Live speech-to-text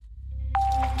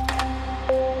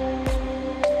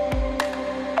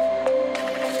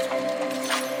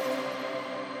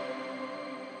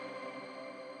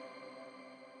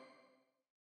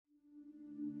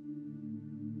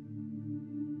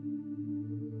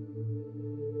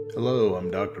Hello, I'm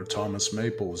Dr. Thomas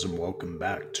Maples, and welcome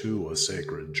back to A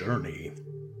Sacred Journey.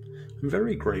 I'm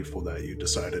very grateful that you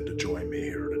decided to join me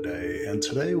here today, and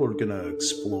today we're going to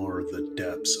explore the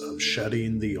depths of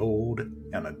shedding the old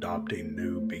and adopting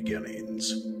new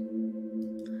beginnings.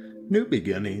 New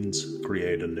beginnings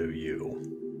create a new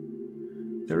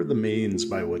you. They're the means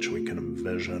by which we can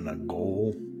envision a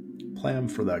goal, plan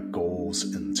for that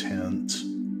goal's intent,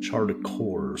 chart a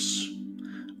course,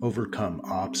 overcome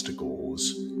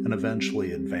obstacles, and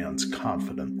eventually advance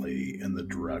confidently in the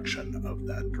direction of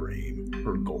that dream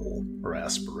or goal or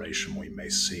aspiration we may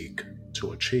seek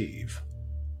to achieve.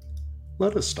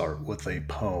 Let us start with a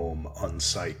poem on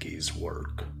Psyche's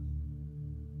work.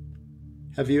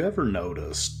 Have you ever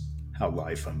noticed how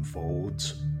life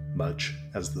unfolds, much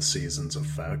as the seasons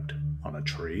effect on a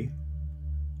tree?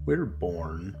 We're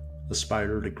born,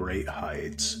 aspire to great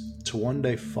heights, to one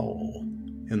day fall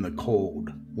in the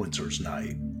cold winter's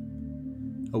night.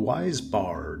 A wise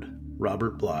bard,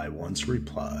 Robert Bly, once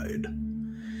replied,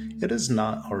 "It is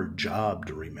not our job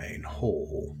to remain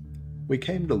whole. We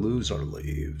came to lose our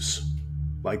leaves,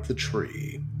 like the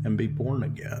tree, and be born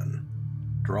again,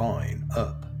 drawing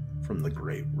up from the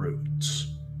great roots."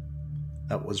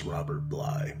 That was Robert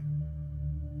Bly.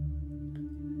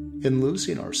 In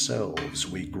losing ourselves,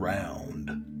 we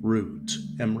ground, root,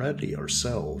 and ready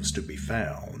ourselves to be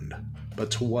found.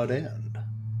 But to what end?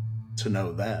 To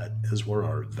know that is where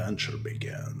our adventure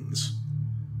begins.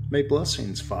 May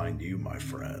blessings find you, my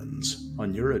friends,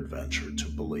 on your adventure to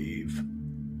believe.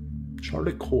 Chart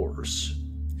a course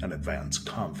and advance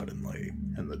confidently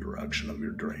in the direction of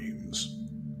your dreams.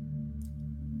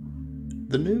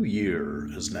 The new year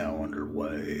is now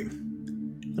underway,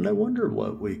 and I wonder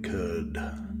what we could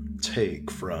take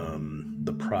from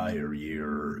the prior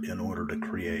year in order to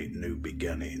create new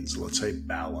beginnings. Let's say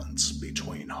balance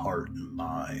between heart and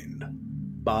mind,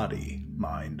 body,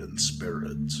 mind, and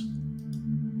spirit.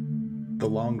 The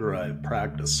longer I've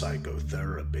practiced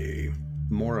psychotherapy,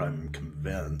 the more I'm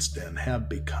convinced and have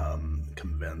become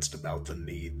convinced about the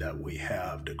need that we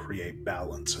have to create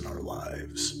balance in our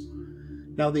lives.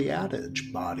 Now, the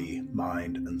adage body,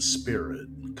 mind, and spirit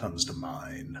comes to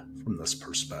mind from this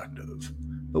perspective.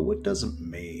 But what does it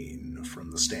mean from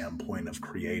the standpoint of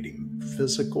creating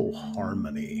physical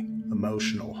harmony,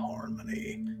 emotional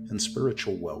harmony, and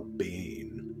spiritual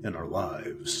well-being in our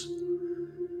lives?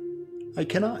 I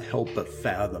cannot help but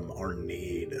fathom our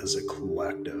need as a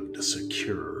collective to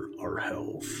secure our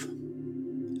health.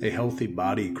 A healthy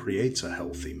body creates a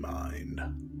healthy mind.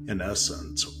 In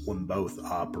essence, when both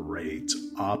operate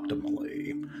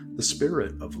optimally, the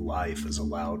spirit of life is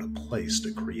allowed a place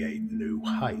to create new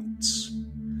heights.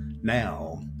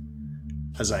 Now,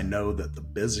 as I know that the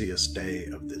busiest day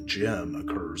of the gym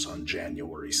occurs on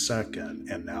January 2nd,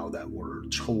 and now that we're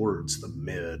towards the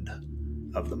mid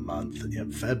of the month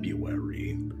in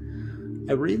February,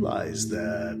 I realize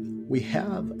that we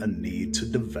have a need to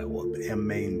develop and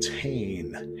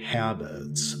maintain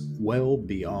habits well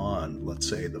beyond, let's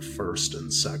say, the first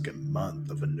and second month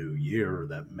of a new year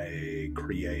that may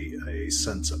create a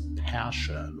sense of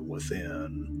passion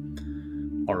within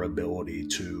our ability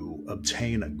to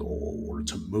obtain a goal or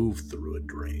to move through a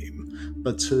dream,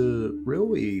 but to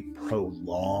really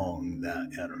prolong that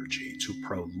energy, to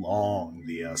prolong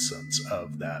the essence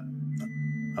of that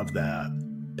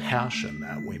passion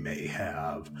that we may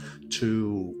have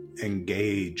to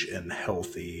engage in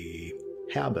healthy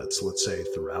habits, let's say,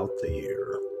 throughout the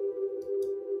year.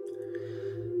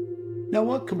 Now,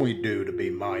 what can we do to be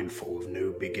mindful of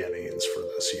new beginnings for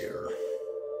this year?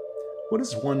 What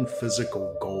is one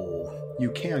physical goal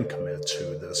you can commit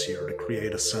to this year to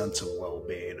create a sense of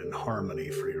well-being and harmony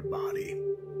for your body?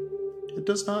 It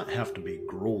does not have to be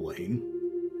grueling.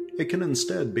 It can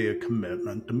instead be a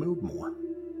commitment to move more.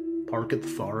 Park at the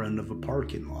far end of a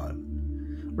parking lot,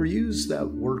 or use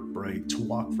that work break to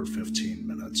walk for 15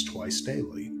 minutes twice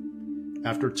daily.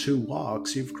 After 2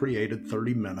 walks, you've created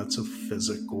 30 minutes of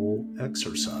physical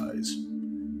exercise.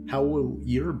 How will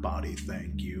your body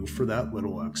thank you for that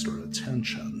little extra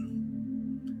attention?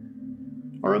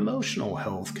 Our emotional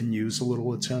health can use a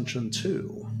little attention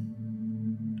too.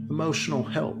 Emotional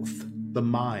health, the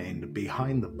mind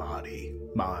behind the body,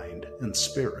 mind, and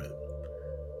spirit.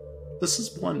 This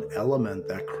is one element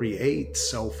that creates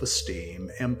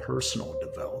self-esteem and personal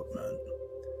development.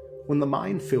 When the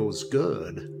mind feels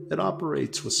good, it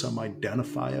operates with some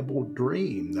identifiable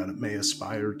dream that it may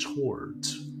aspire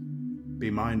towards. Be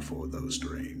mindful of those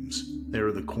dreams. They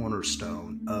are the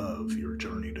cornerstone of your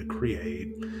journey to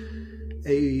create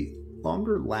a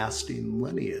longer-lasting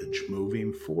lineage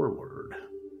moving forward.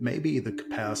 maybe the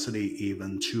capacity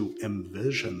even to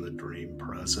envision the dream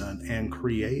present and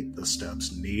create the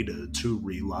steps needed to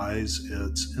realize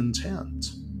its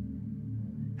intent.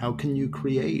 How can you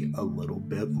create a little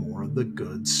bit more of the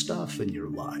good stuff in your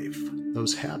life,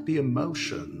 those happy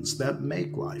emotions that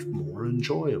make life more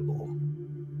enjoyable?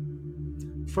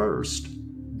 First,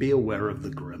 be aware of the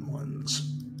gremlins.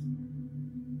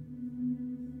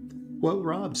 What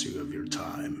robs you of your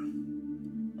time?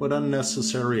 What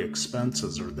unnecessary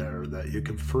expenses are there that you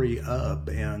could free up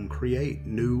and create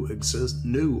new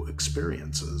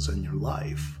experiences in your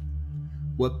life?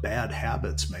 What bad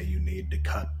habits may you need to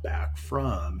cut back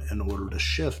from in order to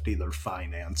shift either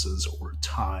finances or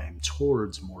time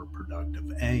towards more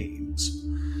productive aims?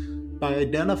 By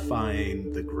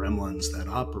identifying the gremlins that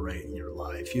operate in your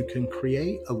life, you can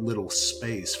create a little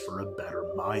space for a better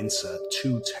mindset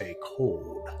to take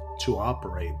hold, to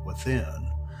operate within.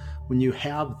 When you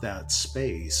have that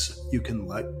space, you can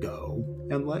let go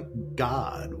and let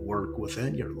God work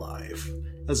within your life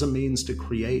as a means to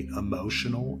create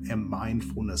emotional and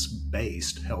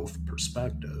mindfulness-based health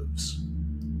perspectives.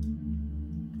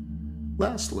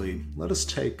 Lastly, let us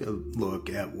take a look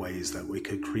at ways that we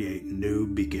could create new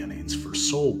beginnings for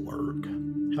soul work,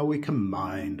 how we can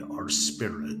mind our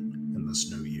spirit in this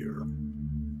new year.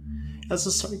 As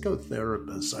a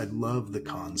psychotherapist, I love the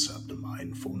concept of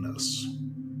mindfulness.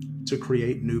 To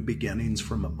create new beginnings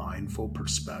from a mindful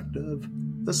perspective,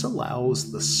 this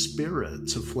allows the spirit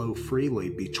to flow freely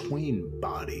between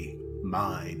body,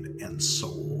 mind, and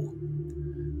soul.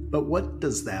 But what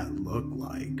does that look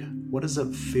like? What does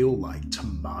it feel like to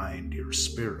mind your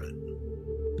spirit?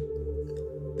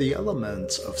 The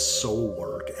elements of soul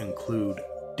work include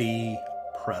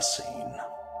depressing,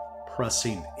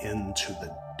 pressing into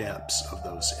the depths of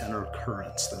those inner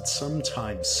currents that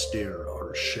sometimes steer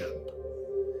our ship.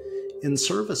 In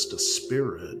service to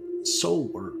spirit, soul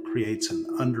work creates an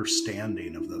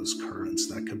understanding of those currents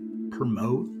that could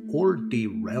promote or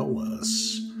derail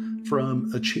us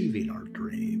from achieving our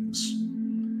dreams.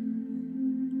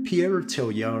 Pierre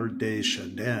Teilhard de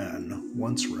Chardin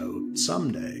once wrote,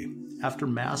 "Someday, after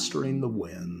mastering the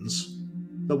winds,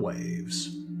 the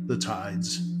waves, the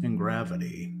tides, and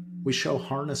gravity, we shall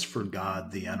harness for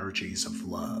God the energies of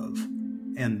love,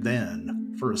 and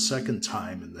then, for a second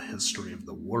time in the history of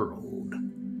the world,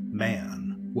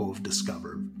 man will have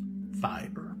discovered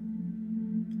fire."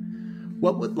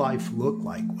 What would life look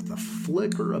like with a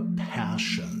flicker of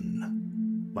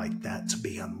passion like that to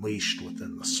be unleashed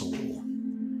within the soul?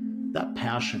 That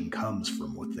passion comes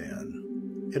from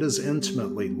within. It is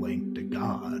intimately linked to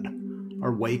God,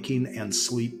 our waking and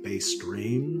sleep-based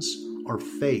dreams, our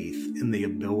faith in the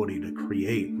ability to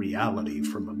create reality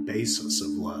from a basis of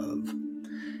love.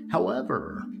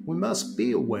 However, we must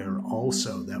be aware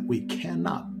also that we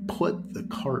cannot put the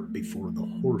cart before the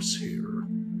horse here.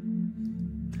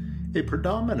 A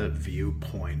predominant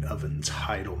viewpoint of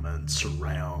entitlement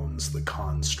surrounds the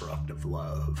construct of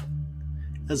love,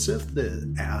 as if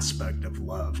the aspect of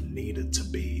love needed to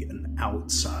be an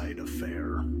outside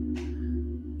affair.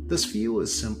 This view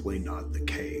is simply not the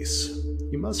case.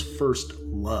 You must first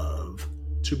love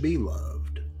to be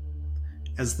loved,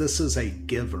 as this is a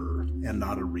giver and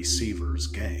not a receiver's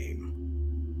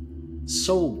game.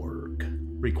 Soul work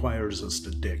requires us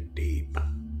to dig deep,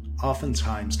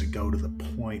 oftentimes to go to the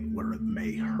point where it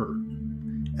may hurt,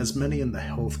 as many in the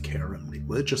healthcare and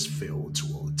religious fields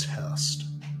will attest.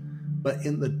 But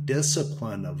in the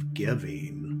discipline of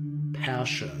giving,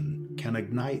 passion can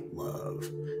ignite love,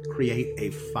 create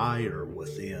a fire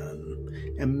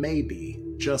within, and maybe,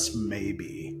 just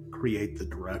maybe, create the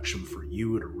direction for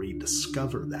you to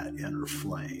rediscover that inner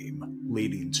flame,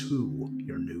 leading to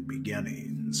your new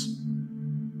beginnings.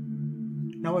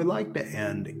 Now, I like to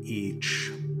end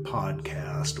each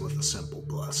podcast with a simple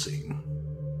blessing.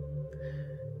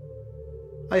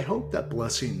 I hope that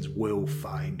blessings will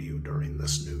find you during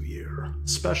this new year,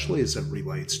 especially as it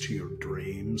relates to your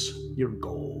dreams, your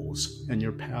goals, and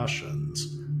your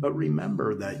passions. But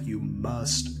remember that you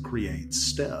must create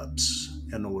steps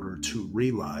in order to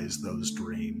realize those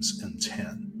dreams'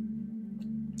 intent.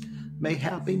 May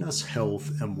happiness,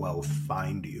 health, and wealth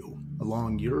find you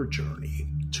along your journey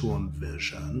to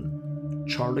envision,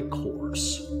 chart a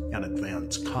course, and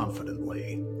advance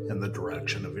confidently in the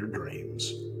direction of your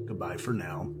dreams. Goodbye for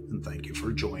now, and thank you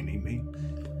for joining me.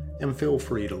 And feel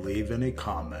free to leave any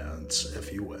comments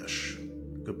if you wish.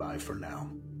 Goodbye for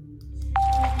now.